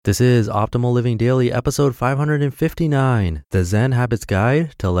This is Optimal Living Daily, episode 559, The Zen Habits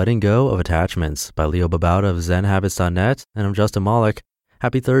Guide to Letting Go of Attachments by Leo Babauta of ZenHabits.net, and I'm Justin Malik.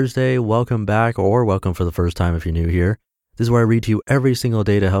 Happy Thursday, welcome back, or welcome for the first time if you're new here. This is where I read to you every single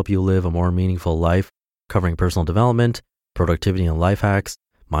day to help you live a more meaningful life, covering personal development, productivity and life hacks,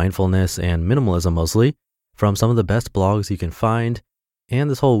 mindfulness, and minimalism mostly, from some of the best blogs you can find. And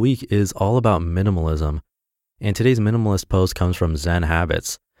this whole week is all about minimalism. And today's minimalist post comes from Zen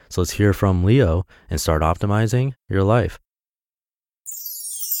Habits. So let's hear from Leo and start optimizing your life.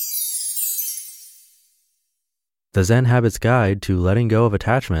 The Zen Habits Guide to Letting Go of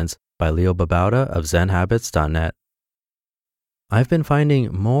Attachments by Leo Babauta of ZenHabits.net. I've been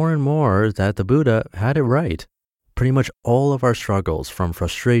finding more and more that the Buddha had it right. Pretty much all of our struggles, from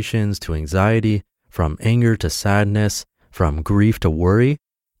frustrations to anxiety, from anger to sadness, from grief to worry,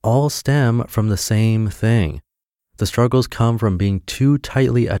 all stem from the same thing. The struggles come from being too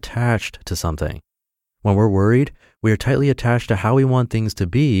tightly attached to something. When we're worried, we are tightly attached to how we want things to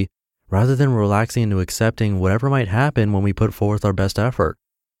be, rather than relaxing into accepting whatever might happen when we put forth our best effort.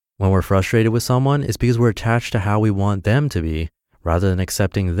 When we're frustrated with someone, it's because we're attached to how we want them to be, rather than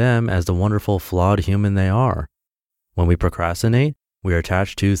accepting them as the wonderful, flawed human they are. When we procrastinate, we are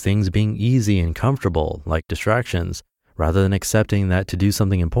attached to things being easy and comfortable, like distractions, rather than accepting that to do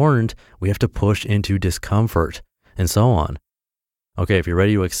something important, we have to push into discomfort, and so on. Okay, if you're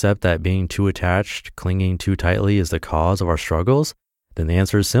ready to accept that being too attached, clinging too tightly is the cause of our struggles, then the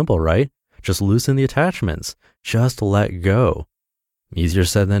answer is simple, right? Just loosen the attachments. Just let go. Easier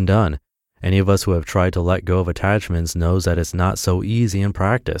said than done. Any of us who have tried to let go of attachments knows that it's not so easy in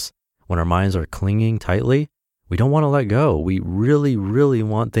practice. When our minds are clinging tightly, we don't want to let go. We really, really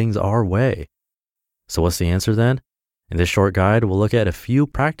want things our way. So what's the answer then? In this short guide, we'll look at a few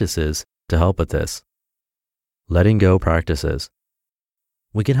practices to help with this. Letting go practices.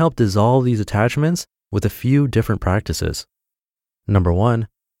 We can help dissolve these attachments with a few different practices. Number 1,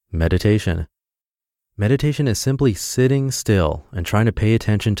 meditation. Meditation is simply sitting still and trying to pay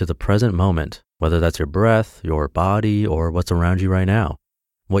attention to the present moment, whether that's your breath, your body, or what's around you right now.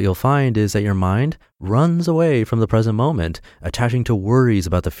 What you'll find is that your mind runs away from the present moment, attaching to worries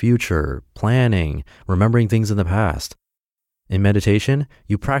about the future, planning, remembering things in the past. In meditation,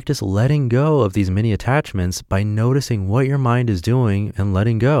 you practice letting go of these mini attachments by noticing what your mind is doing and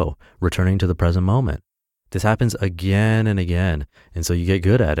letting go, returning to the present moment. This happens again and again, and so you get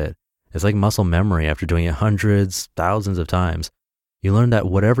good at it. It's like muscle memory after doing it hundreds, thousands of times. You learn that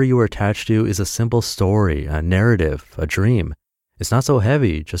whatever you are attached to is a simple story, a narrative, a dream. It's not so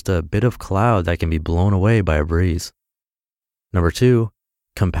heavy, just a bit of cloud that can be blown away by a breeze. Number 2,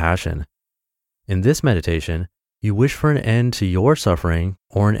 compassion. In this meditation, you wish for an end to your suffering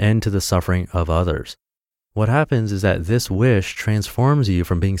or an end to the suffering of others. What happens is that this wish transforms you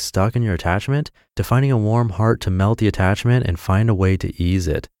from being stuck in your attachment to finding a warm heart to melt the attachment and find a way to ease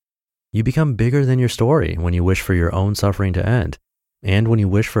it. You become bigger than your story when you wish for your own suffering to end. And when you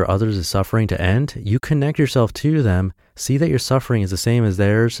wish for others' suffering to end, you connect yourself to them, see that your suffering is the same as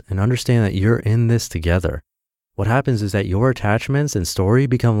theirs, and understand that you're in this together. What happens is that your attachments and story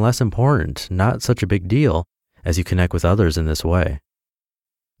become less important, not such a big deal, as you connect with others in this way.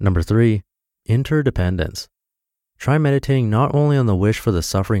 Number 3, interdependence. Try meditating not only on the wish for the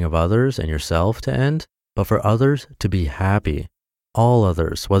suffering of others and yourself to end, but for others to be happy. All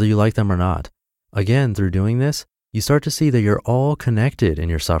others, whether you like them or not. Again, through doing this, you start to see that you're all connected in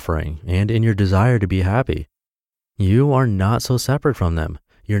your suffering and in your desire to be happy. You are not so separate from them.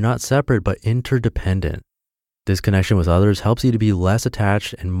 You're not separate, but interdependent. This connection with others helps you to be less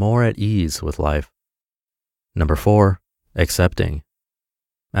attached and more at ease with life. Number 4, accepting.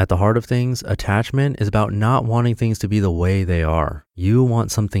 At the heart of things, attachment is about not wanting things to be the way they are. You want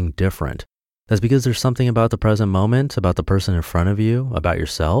something different. That's because there's something about the present moment, about the person in front of you, about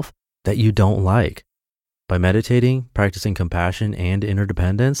yourself, that you don't like. By meditating, practicing compassion and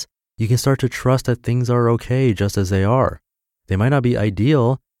interdependence, you can start to trust that things are okay just as they are. They might not be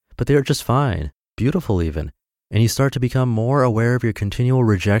ideal, but they are just fine, beautiful even. And you start to become more aware of your continual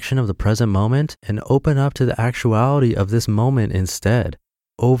rejection of the present moment and open up to the actuality of this moment instead.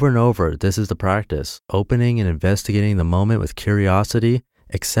 Over and over, this is the practice, opening and investigating the moment with curiosity,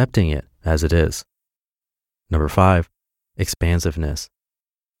 accepting it as it is. Number 5, expansiveness.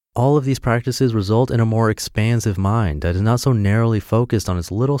 All of these practices result in a more expansive mind that is not so narrowly focused on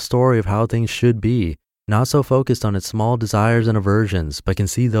its little story of how things should be, not so focused on its small desires and aversions, but can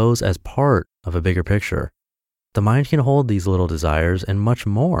see those as part of a bigger picture. The mind can hold these little desires and much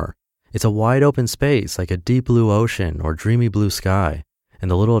more. It's a wide open space like a deep blue ocean or dreamy blue sky,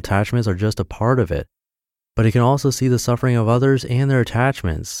 and the little attachments are just a part of it. But it can also see the suffering of others and their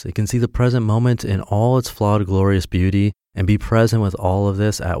attachments. It can see the present moment in all its flawed, glorious beauty and be present with all of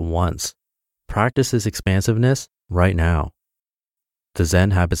this at once. Practice this expansiveness right now. The Zen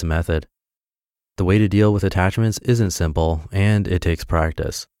Habits Method. The way to deal with attachments isn't simple, and it takes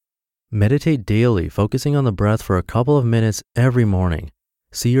practice. Meditate daily, focusing on the breath for a couple of minutes every morning.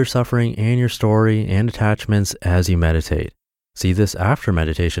 See your suffering and your story and attachments as you meditate. See this after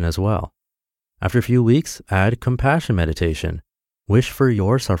meditation as well. After a few weeks, add compassion meditation. Wish for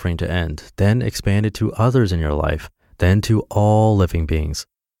your suffering to end, then expand it to others in your life, then to all living beings.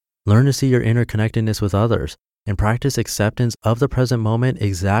 Learn to see your interconnectedness with others and practice acceptance of the present moment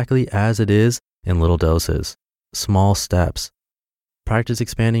exactly as it is in little doses, small steps. Practice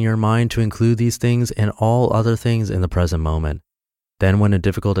expanding your mind to include these things and all other things in the present moment. Then when a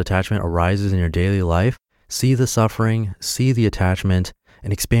difficult attachment arises in your daily life, see the suffering, see the attachment,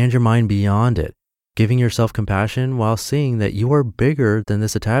 and expand your mind beyond it, giving yourself compassion while seeing that you are bigger than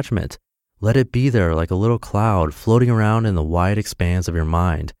this attachment. Let it be there like a little cloud floating around in the wide expanse of your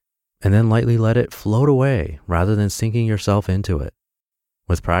mind, and then lightly let it float away rather than sinking yourself into it.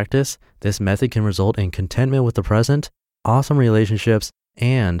 With practice, this method can result in contentment with the present, awesome relationships,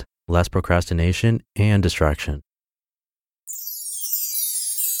 and less procrastination and distraction.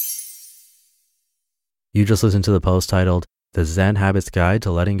 You just listened to the post titled, The Zen Habits Guide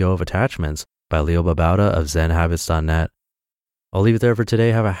to Letting Go of Attachments by Leo Babauta of ZenHabits.net. I'll leave it there for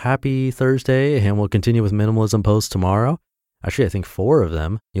today. Have a happy Thursday, and we'll continue with minimalism posts tomorrow. Actually, I think 4 of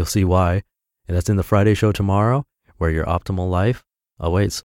them. You'll see why. And that's in the Friday show tomorrow, where your optimal life awaits.